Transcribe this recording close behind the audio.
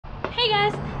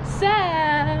guys,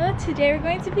 so today we're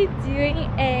going to be doing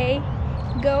a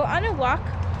go on a walk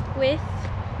with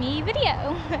me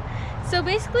video. So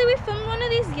basically we filmed one of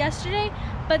these yesterday,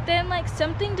 but then like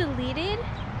something deleted,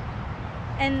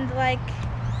 and like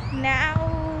now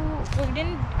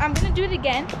I'm gonna do it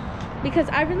again because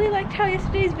I really liked how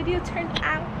yesterday's video turned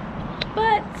out,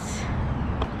 but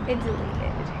it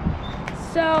deleted.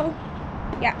 So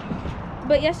yeah,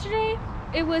 but yesterday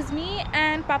it was me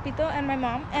and Papito and my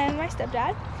mom and my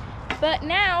stepdad. But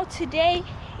now, today,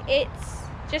 it's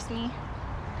just me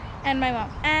and my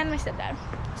mom and my stepdad.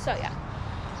 So yeah.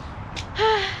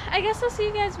 I guess I'll see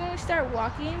you guys when we start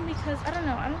walking because I don't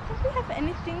know. I don't think we have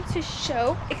anything to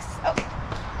show. Oh,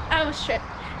 I almost tripped.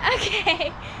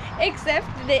 Okay. Except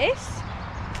this.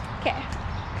 Okay.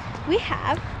 We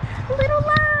have a little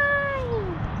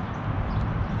line.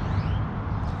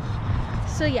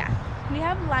 So yeah. We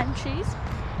have lime trees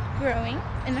growing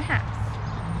in the house.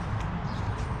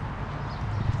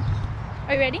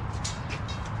 Are you ready?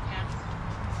 Yeah.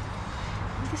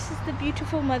 This is the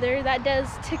beautiful mother that does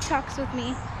TikToks with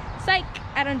me. Psych,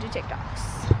 I don't do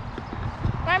TikToks.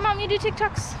 Right, Mom, you do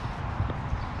TikToks?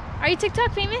 Are you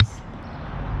TikTok famous?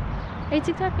 Are you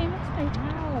TikTok famous?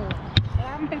 No,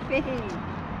 I'm a face.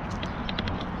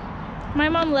 My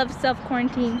mom loves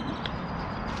self-quarantine.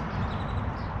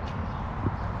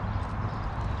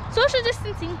 Social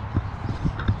distancing.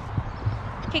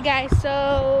 Okay guys,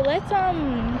 so let's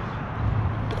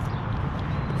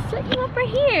set you up right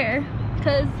here,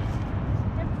 cause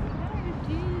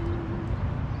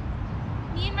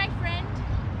me and my friend.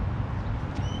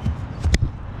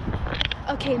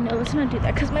 Okay, no, let's not do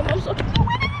that, cause my mom's looking.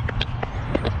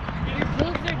 Your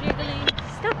boobs are jiggling.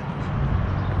 Stop.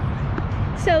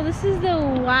 So this is the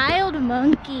wild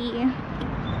monkey.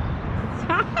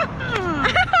 Stop.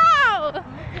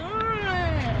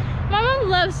 My mom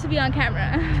loves to be on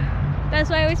camera. That's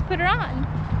why I always put her on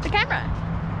the camera.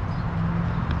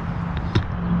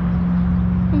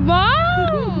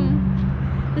 Mom!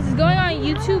 This is going on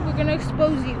YouTube. We're gonna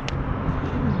expose you.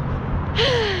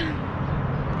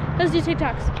 Let's do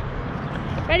TikToks.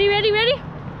 Ready, ready, ready?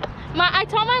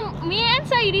 Me and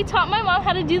Saidi taught my mom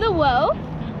how to do the whoa.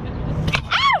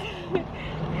 You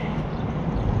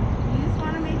just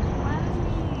want to make fun of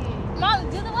me. Mom,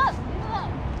 do the whoa.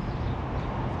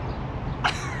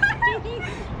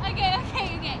 Okay.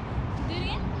 Do it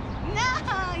again? No,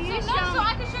 you So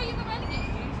I can show you the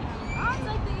renegade.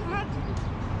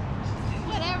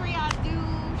 Whatever y'all do,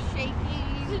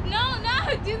 shaking. No,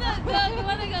 do the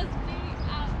one that goes big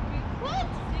out. What?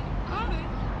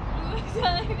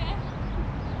 Like that.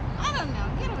 I don't know.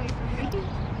 Get away from me.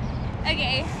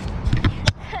 Okay.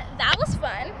 That was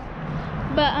fun.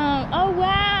 But oh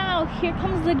wow, here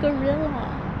comes the gorilla.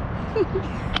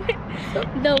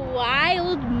 The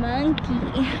wild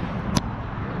monkey.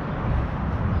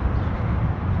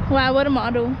 Wow, what a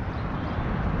model.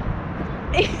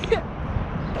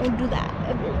 Don't do that.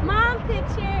 Mom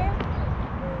picture.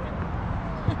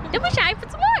 Don't be shy, put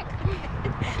some more.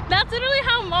 That's literally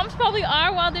how moms probably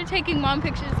are while they're taking mom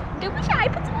pictures. Don't be shy,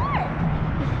 put some more.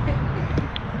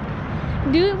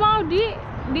 Do it, Mom, do it.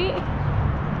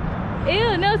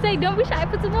 Ew, no, say don't be shy,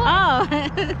 put some more. Oh,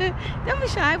 don't be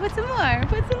shy. Put some more.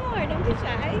 Put some more. Don't be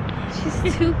shy.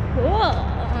 She's too cool.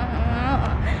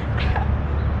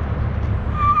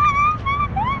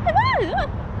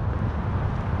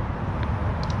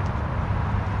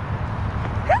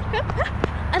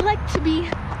 I like to be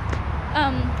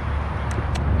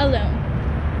alone.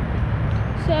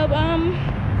 So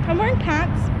I'm wearing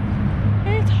pants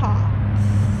and it's hot.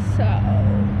 So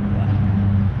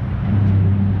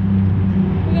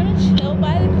we're gonna chill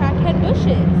by the crackhead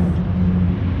bushes.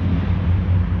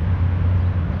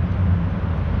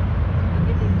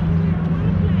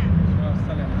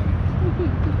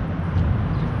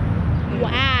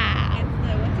 Wow.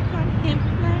 What's it called? Hemp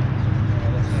plant?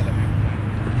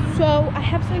 So I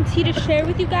have some tea to share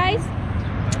with you guys.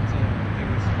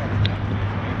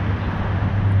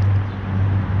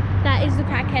 That is the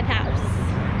crackhead house.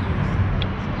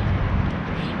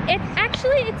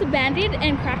 It's abandoned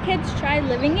and crackheads tried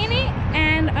living in it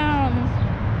and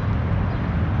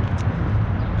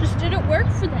just didn't work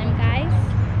for them, guys.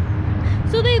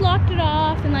 So they locked it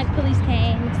off and like police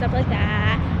came and stuff like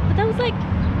that. But that was like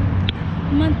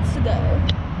months ago.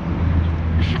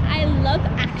 I love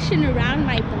action around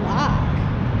my block.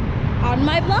 On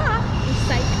my block, it's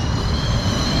like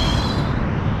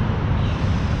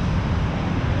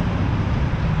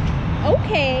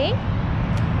okay.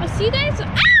 I'll see you guys. Ah!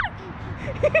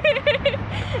 Look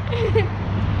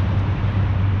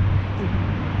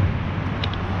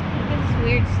at this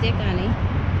weird stick on it.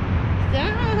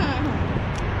 Stop.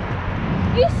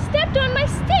 You stepped on my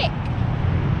stick.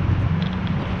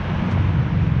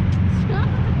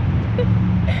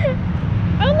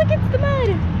 Oh, look, it's the mud.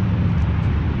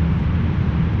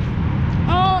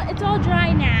 Oh, it's all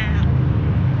dry now.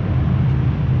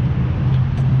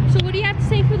 So what do you have to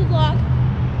say for the vlog?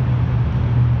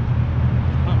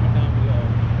 Comment down below.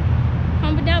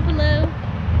 Comment down below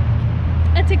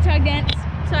a TikTok dance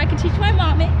so I can teach my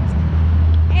mom it.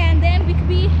 And then we could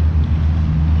be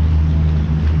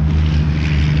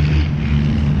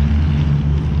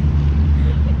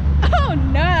oh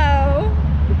no,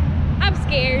 I'm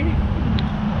scared.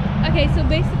 Okay, so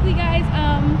basically guys,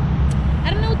 I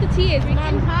don't know what the tea is.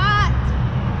 I'm hot.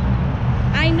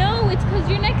 I know, it's because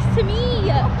you're next to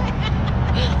me.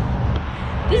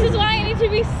 This is why I need to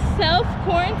be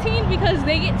self-quarantined, because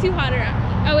they get too hot around me.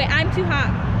 Oh wait, I'm too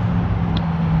hot.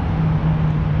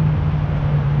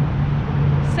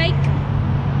 Psych.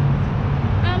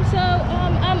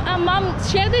 Mom,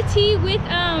 share the tea with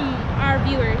our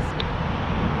viewers.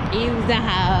 Use the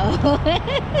house.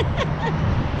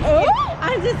 Oh?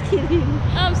 I'm just kidding.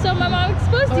 So my mom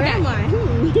exposed you Or guys. am I?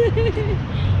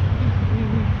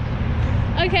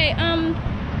 Okay,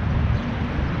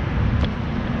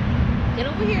 Get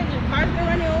over here. The car's gonna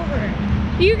run you over.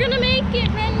 you're gonna make it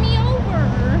run me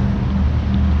over.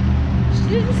 She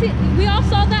didn't see, we all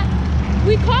saw that.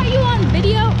 We caught you on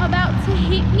video about to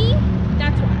hit me.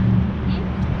 That's why.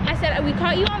 I said we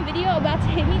caught you on video about to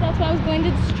hit me. That's why I was going to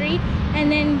the street,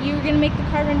 and then you were gonna make the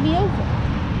car run me over.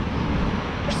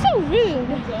 You're so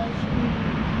rude.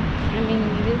 I mean,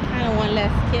 you just kind of one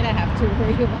less kid I have to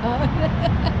worry about.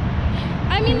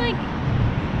 I mean, like,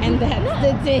 And that's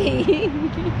the thing.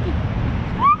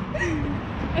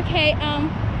 okay,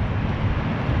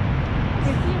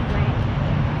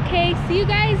 okay, see you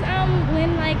guys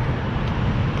when like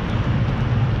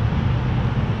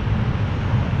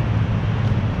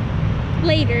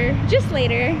later, just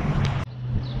later.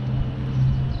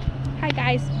 Hi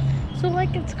guys. So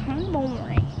like it's kind of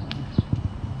boring.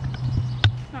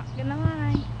 Not gonna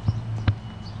lie.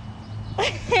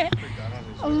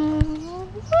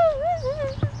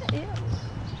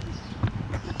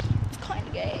 It's kind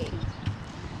of gay.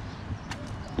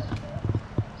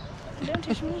 Don't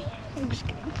touch me. I'm just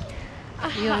kidding.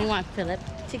 You only want Philip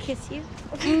to kiss you?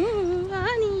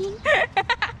 Honey.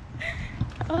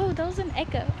 Oh, that was an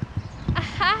echo.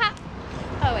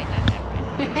 Oh wait, no,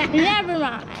 never mind. Never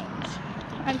mind.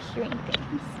 I'm hearing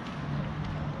things.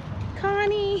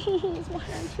 Connie. Why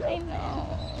aren't you? I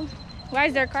know. Why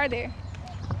is there a car there?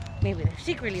 Maybe they're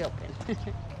secretly open.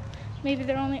 Maybe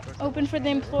they're only open for the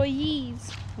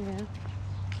employees. Yeah.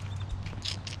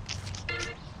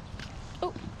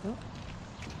 Oh. Oh.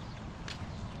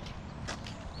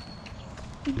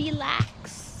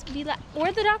 Relax.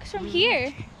 Where the dogs from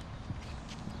here?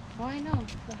 Oh, I know.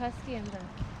 The husky and the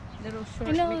little short.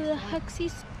 I know mixed the one.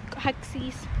 Husky.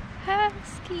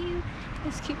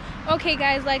 It's cute. Okay,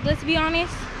 guys, like let's be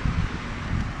honest.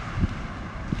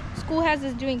 School has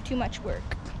us doing too much work.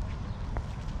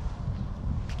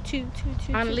 Too.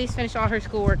 Annalise finished all her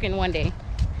schoolwork in one day.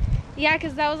 Yeah,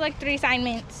 because that was like 3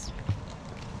 assignments.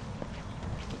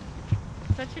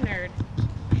 Such a nerd.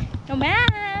 No,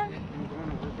 ma'am.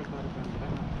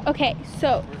 Okay,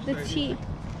 so the tea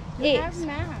is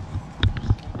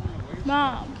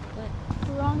Mom.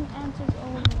 Wrong answers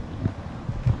only.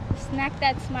 Snack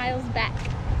that smiles back.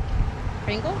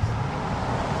 Pringles?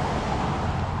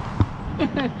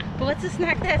 What's a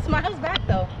snack that smiles back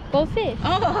though? Goldfish.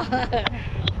 Oh.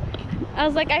 I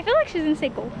was like, I feel like she didn't say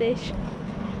goldfish.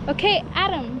 Okay,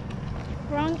 Adam.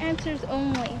 Wrong answers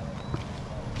only.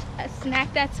 A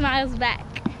snack that smiles back.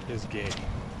 Is gay.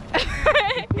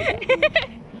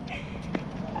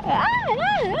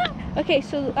 Okay,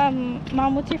 so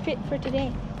Mom, what's your fit for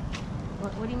today?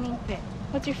 What do you mean fit?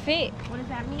 What's your fit? What does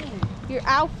that mean? Your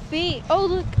outfit. Oh,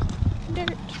 look.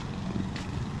 Dirt.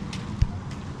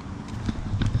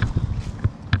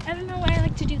 I don't know why I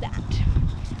like to do that.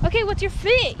 Okay, what's your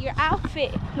fit? Your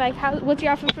outfit. Like, what's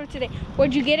your outfit for today?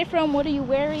 Where'd you get it from? What are you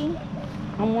wearing?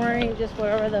 I'm wearing just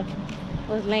whatever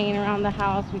was laying around the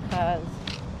house because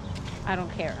I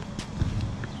don't care.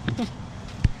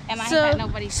 And I ain't got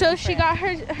nobody. So she got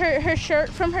her shirt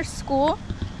from her school.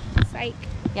 Psych.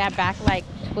 Yeah, back like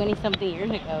 20-something years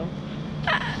ago.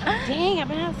 Dang, I've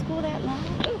been out of school that long.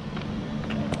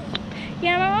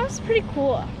 Yeah, my mom's pretty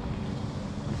cool.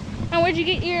 And where'd you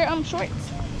get your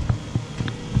shorts?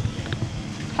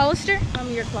 Hollister? From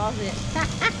your closet.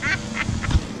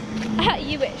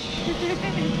 You wish.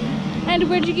 And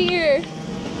where'd you get your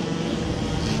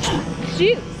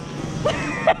shoes?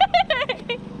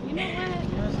 You know what?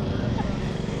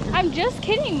 I'm just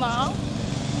kidding, Mom.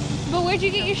 But where'd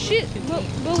you get your shoes? But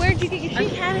where'd you get your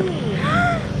shoes? Academy.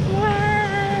 Wow.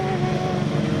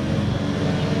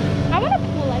 I want a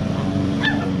pool like that.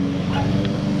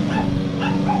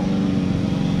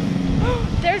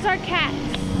 There's our cat.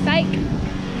 Psych.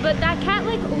 But that cat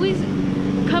like always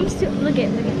comes to, look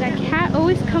at that cat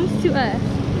always comes to us.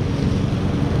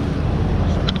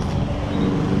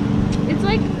 It's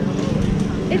like,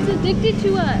 it's addicted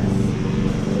to us.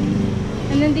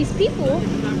 And then these people,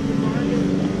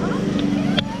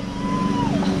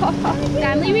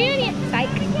 family reunion, psych.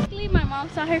 My mom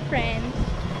saw her friend.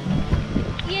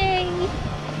 Yay.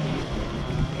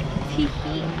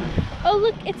 Tee-hee. Oh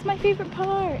look, it's my favorite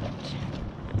part.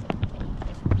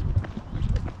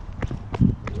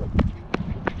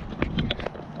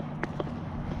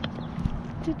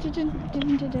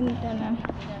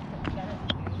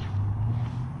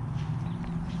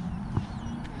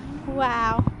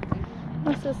 Wow,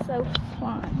 this is so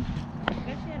fun.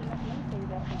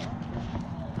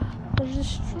 There's a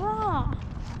straw.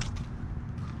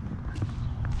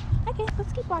 Okay,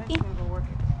 let's keep walking. I'm gonna go work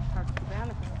at Park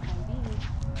Cabana for the time being,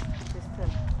 just to,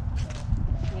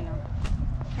 you know.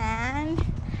 And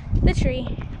the tree.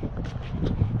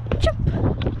 Jump.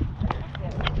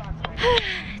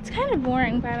 It's kind of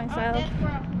boring by myself.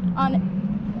 On it.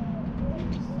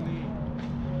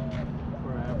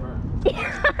 Forever.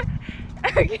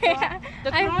 Okay.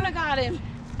 The corona got him.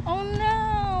 Oh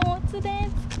no, it's a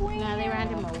dance queen. No, they ran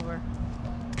him over.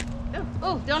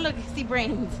 Oh, don't look, see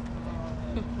brains.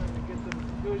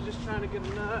 He was just trying to get a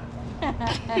nut.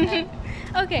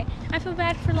 Okay, I feel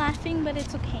bad for laughing, but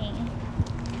it's okay.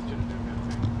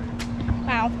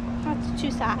 Wow, that's too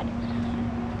sad.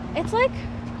 It's like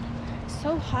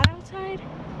so hot outside.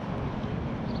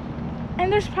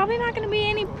 And there's probably not going to be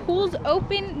any pools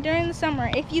open during the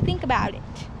summer if you think about it.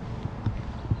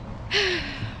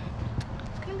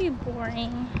 It's going to be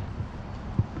boring.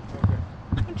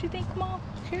 Don't you think, Mom?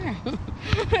 Sure.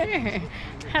 Sure.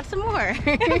 Have some more.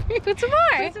 Put some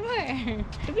more. Put some more.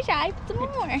 Don't be shy. Put some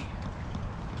more.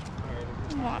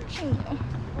 I'm watching you.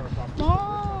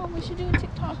 Mom, we should do a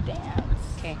TikTok dance.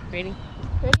 Okay, ready?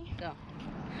 Ready? Go.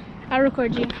 I'll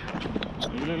record you.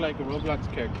 You look like a Roblox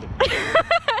character.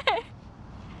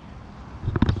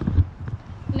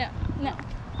 No, no.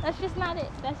 That's just not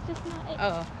it. That's just not it.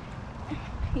 Oh.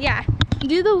 Yeah.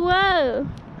 Do the whoa.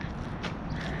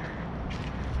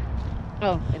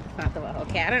 Oh, it's not the one.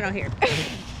 Okay, I don't know here.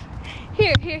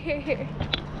 Here.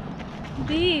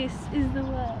 This is the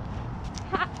whoa.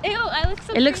 Ew, I look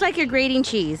so It looks pretty. like you're grating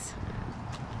cheese.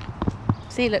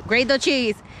 See, look, grate the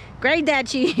cheese. Grate that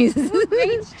cheese. Who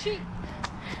grades cheese?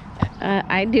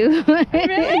 I do.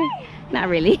 Really? Not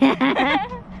really.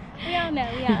 We all know,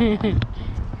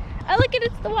 Oh, look at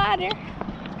it's the water.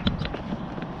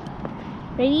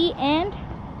 Ready and...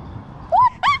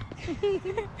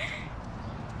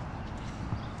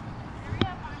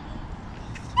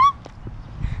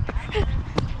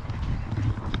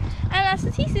 And that's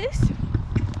the thesis.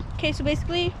 Okay, so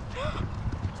basically,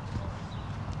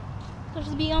 there's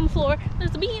a bee on the floor.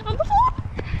 There's a bee on the floor.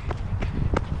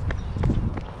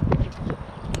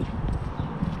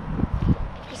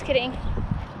 Just kidding.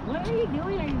 What are you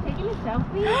doing? Are you taking a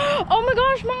selfie? Oh my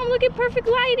gosh, Mom, look at perfect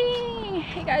lighting.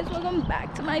 Hey guys, welcome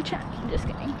back to my channel. Just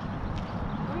kidding.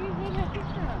 Where are you taking a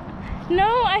picture of?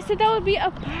 No, I said that would be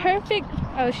a perfect...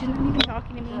 Oh, she's not even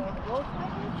talking to me.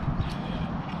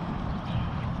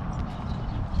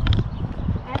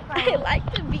 I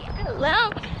like to be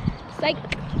alone. It's like...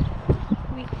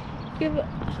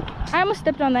 I almost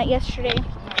stepped on that yesterday.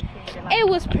 It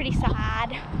was pretty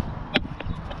sad.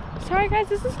 Sorry guys,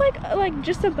 this is like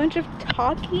just a bunch of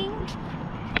talking.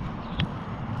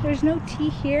 There's no tea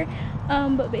here.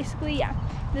 But basically, yeah.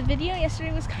 The video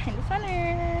yesterday was kind of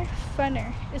funner.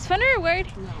 Is funner a word?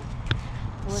 No.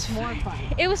 It was more fun.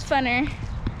 It was funner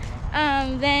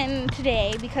than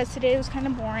today because today was kind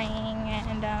of boring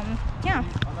and yeah.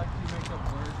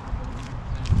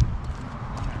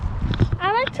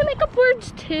 I like to make up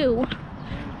words too. Look,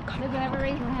 whenever I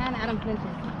raise my hand, Adam flinches.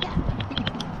 Yeah.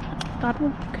 God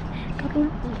work. God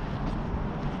work.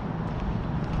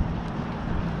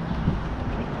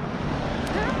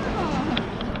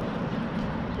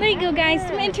 There you go, guys.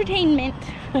 Some entertainment.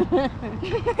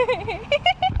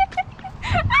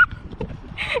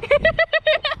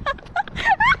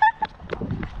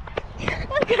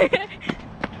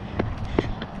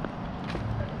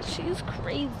 She's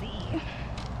crazy.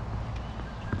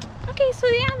 Okay, so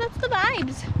yeah, that's the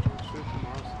vibes.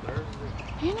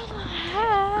 You know the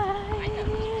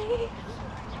vibes.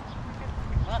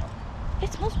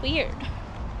 It smells weird.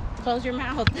 Close your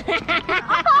mouth.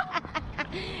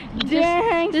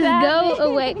 Dang, just Savvy. go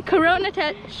away. Corona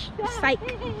touch. Psych.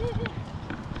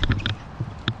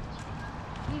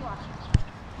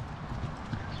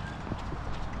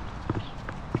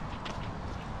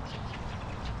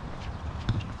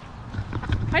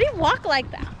 Why do you walk like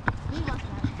that?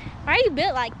 Why are you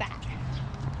built like that?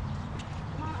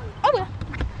 Oh well.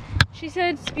 She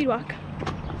said speed walk.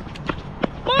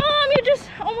 Mom, you just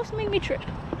almost made me trip.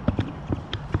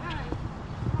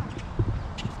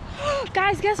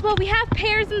 Guys, guess what? We have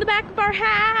pears in the back of our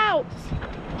house.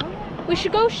 We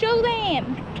should go show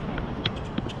them.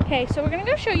 Okay, so we're gonna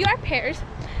go show you our pears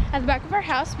at the back of our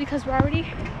house because we're already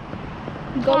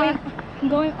going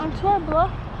onto our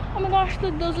bluff. Oh my gosh,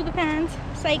 look, those are the fans.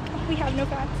 Psych, we have no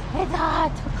fans. It's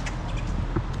hot.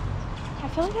 I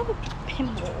feel like I have a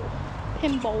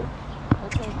pinball.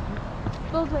 Okay.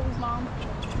 Both ways, Mom.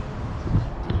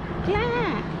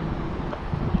 Yeah.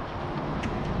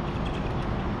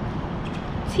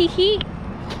 Tee-hee.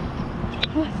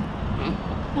 What?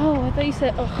 Oh, I thought you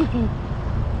said ugh.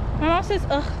 My mom says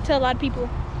ugh to a lot of people.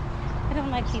 I don't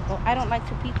like people. I don't like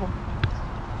to people.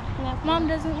 Mom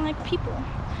doesn't like people.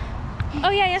 Oh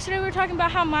yeah, yesterday we were talking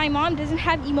about how my mom doesn't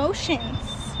have emotions.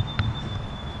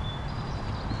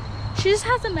 She just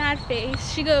has a mad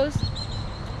face. She goes,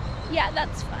 yeah,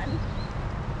 that's fun.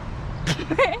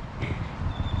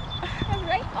 I'm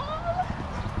right, Mom?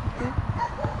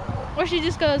 Or she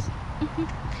just goes,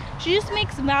 she just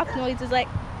makes mouth noises like,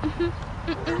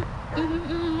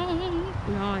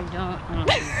 No, I don't.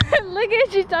 Look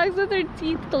at, she talks with her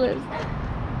teeth closed.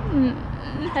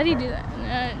 How do you do that?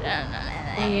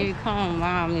 And you come,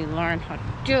 Mom, you learn how to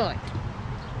do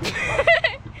it.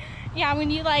 Yeah, when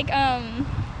you like,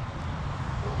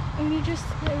 when you just,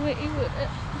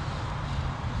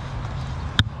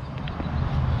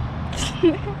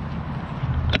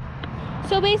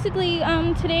 So basically,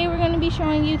 today we're going to be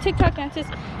showing you TikTok dances.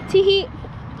 Tee-hee,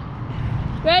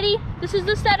 ready? This is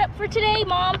the setup for today,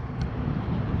 Mom.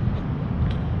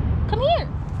 Come here.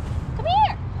 Come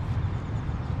here.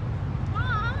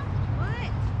 Mom.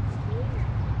 What?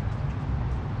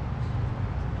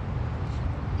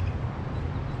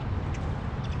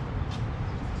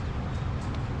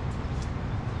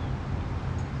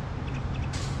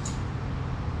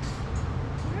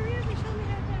 Hurry up and show me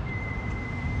how to dance.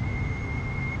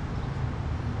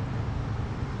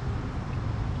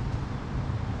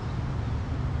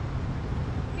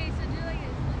 Okay, so do like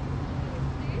this.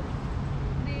 This,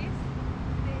 this,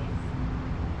 this, this,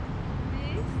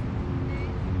 this, this,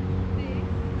 this,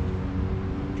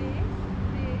 this,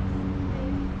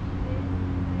 this.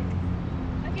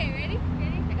 Okay, ready?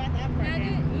 Ready? I got that part Now do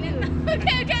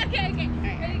down. it. Okay.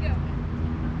 Ready, go.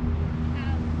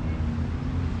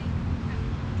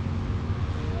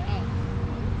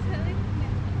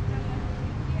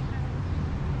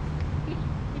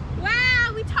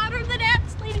 Wow, we taught her the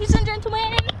dance, ladies and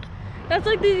gentlemen. That's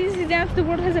like the easiest dance the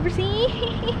world has ever seen.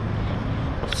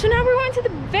 So now we're going to the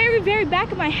very, very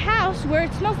back of my house where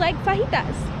it smells like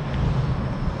fajitas.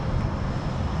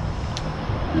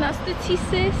 And that's the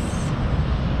thesis.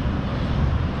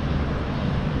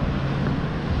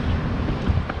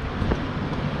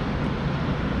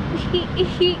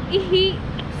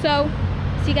 So,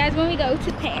 see you guys when we go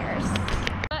to Pears.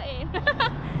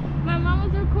 My mom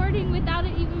was recording without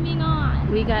it even being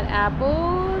on. We got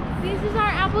apples. This is our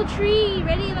apple tree.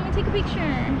 Ready? Let me take a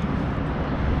picture.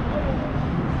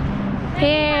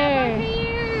 Pears.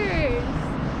 Pears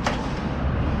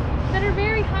that are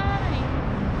very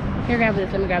high. Here, grab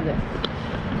this. Let me grab this.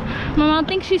 My mom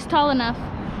thinks she's tall enough.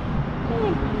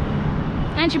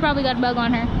 And she probably got a bug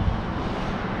on her.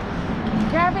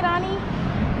 Grab it, Annie.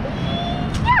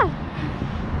 Yeah.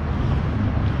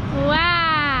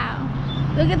 Wow.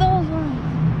 Look at those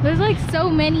ones. There's like so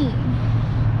many.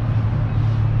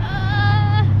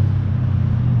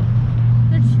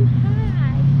 They're too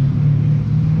high.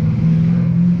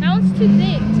 That one's too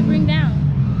thick to bring down.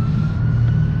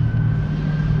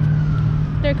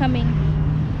 They're coming.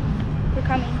 They're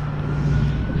coming.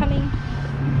 They're coming.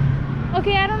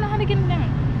 Okay, I don't know how to get them down.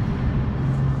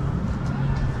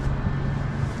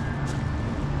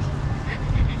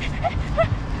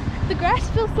 The grass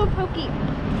feels so pokey.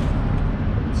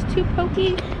 It's too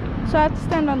pokey, so I have to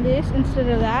stand on this instead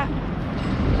of that.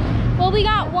 Well, we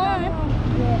got one.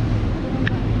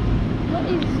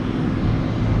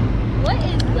 What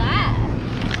is that?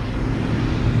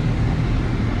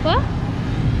 What?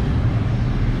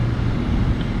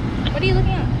 What are you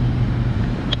looking at?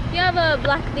 You have a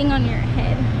black thing on your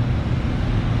head.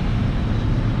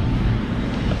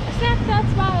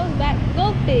 Snapchat smiles back.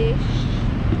 Goldfish.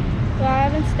 Well, I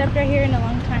haven't stepped right here in a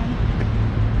long time.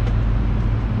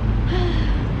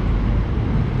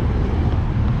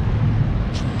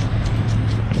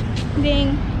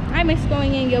 Dang, I miss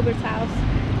going in Gilbert's house.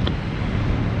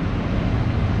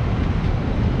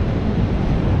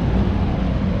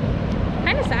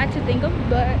 Kind of sad to think of,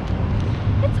 but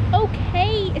it's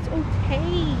okay. It's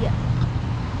okay.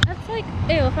 That's like,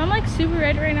 ew, if I'm like super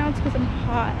red right now, it's because I'm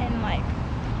hot and like,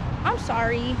 I'm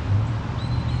sorry.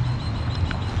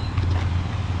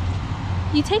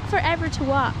 You take forever to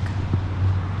walk.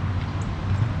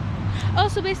 Oh,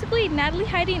 so basically Natalie,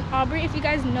 Heidi, and Aubrey, if you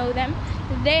guys know them,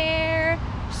 their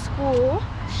school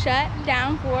shut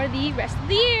down for the rest of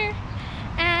the year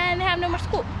and they have no more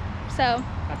school. So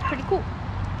that's pretty cool.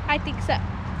 I think so.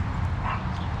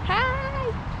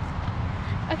 Hi.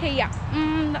 Okay, yeah.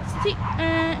 Let's see.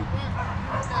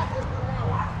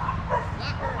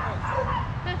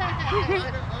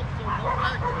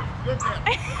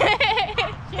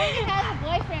 She has a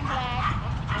boyfriend, Black.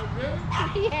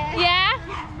 Yeah. Yeah?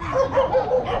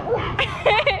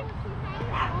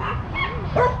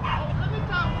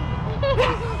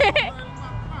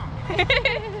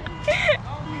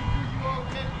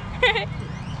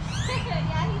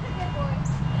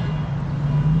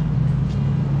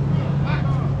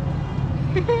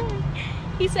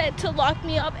 He said to lock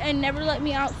me up and never let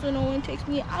me out so no one takes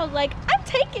me. I was like, I'm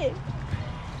taken.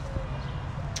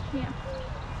 Yeah.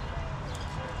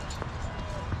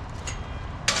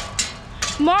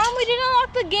 Mom, we didn't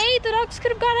lock the gate. The dogs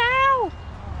could have got out.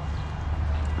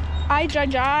 I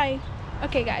judge I.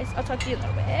 Okay, guys, I'll talk to you in a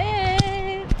little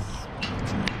bit.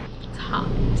 It's hot.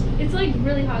 It's like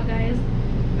really hot, guys.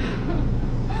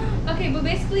 Okay, but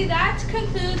basically that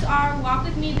concludes our walk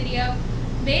with me video.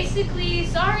 Basically,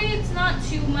 sorry it's not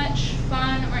too much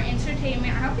fun or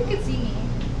entertainment. I hope you can see me.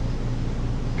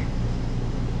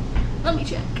 Let me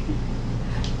check.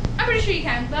 I'm pretty sure you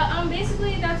can, but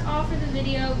basically that's all for the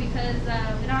video because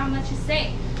we don't have much to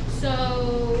say.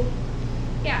 So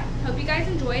yeah, hope you guys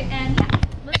enjoyed, and yeah,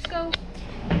 let's go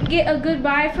get a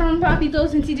goodbye from Papito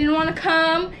since he didn't want to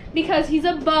come because he's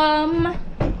a bum.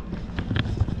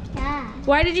 Yeah.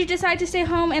 Why did you decide to stay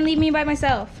home and leave me by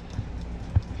myself?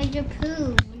 Because you're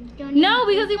poo. No,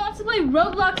 because he wants to play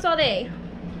Roblox all day.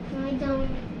 No, I don't.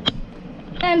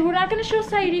 And we're not going to show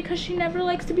Saidi because she never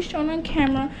likes to be shown on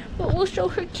camera, but we'll show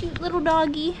her cute little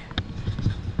doggy.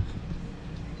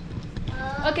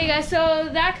 Okay guys, so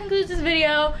that concludes this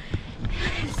video.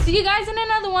 See you guys in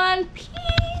another one. Peace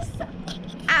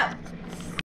out.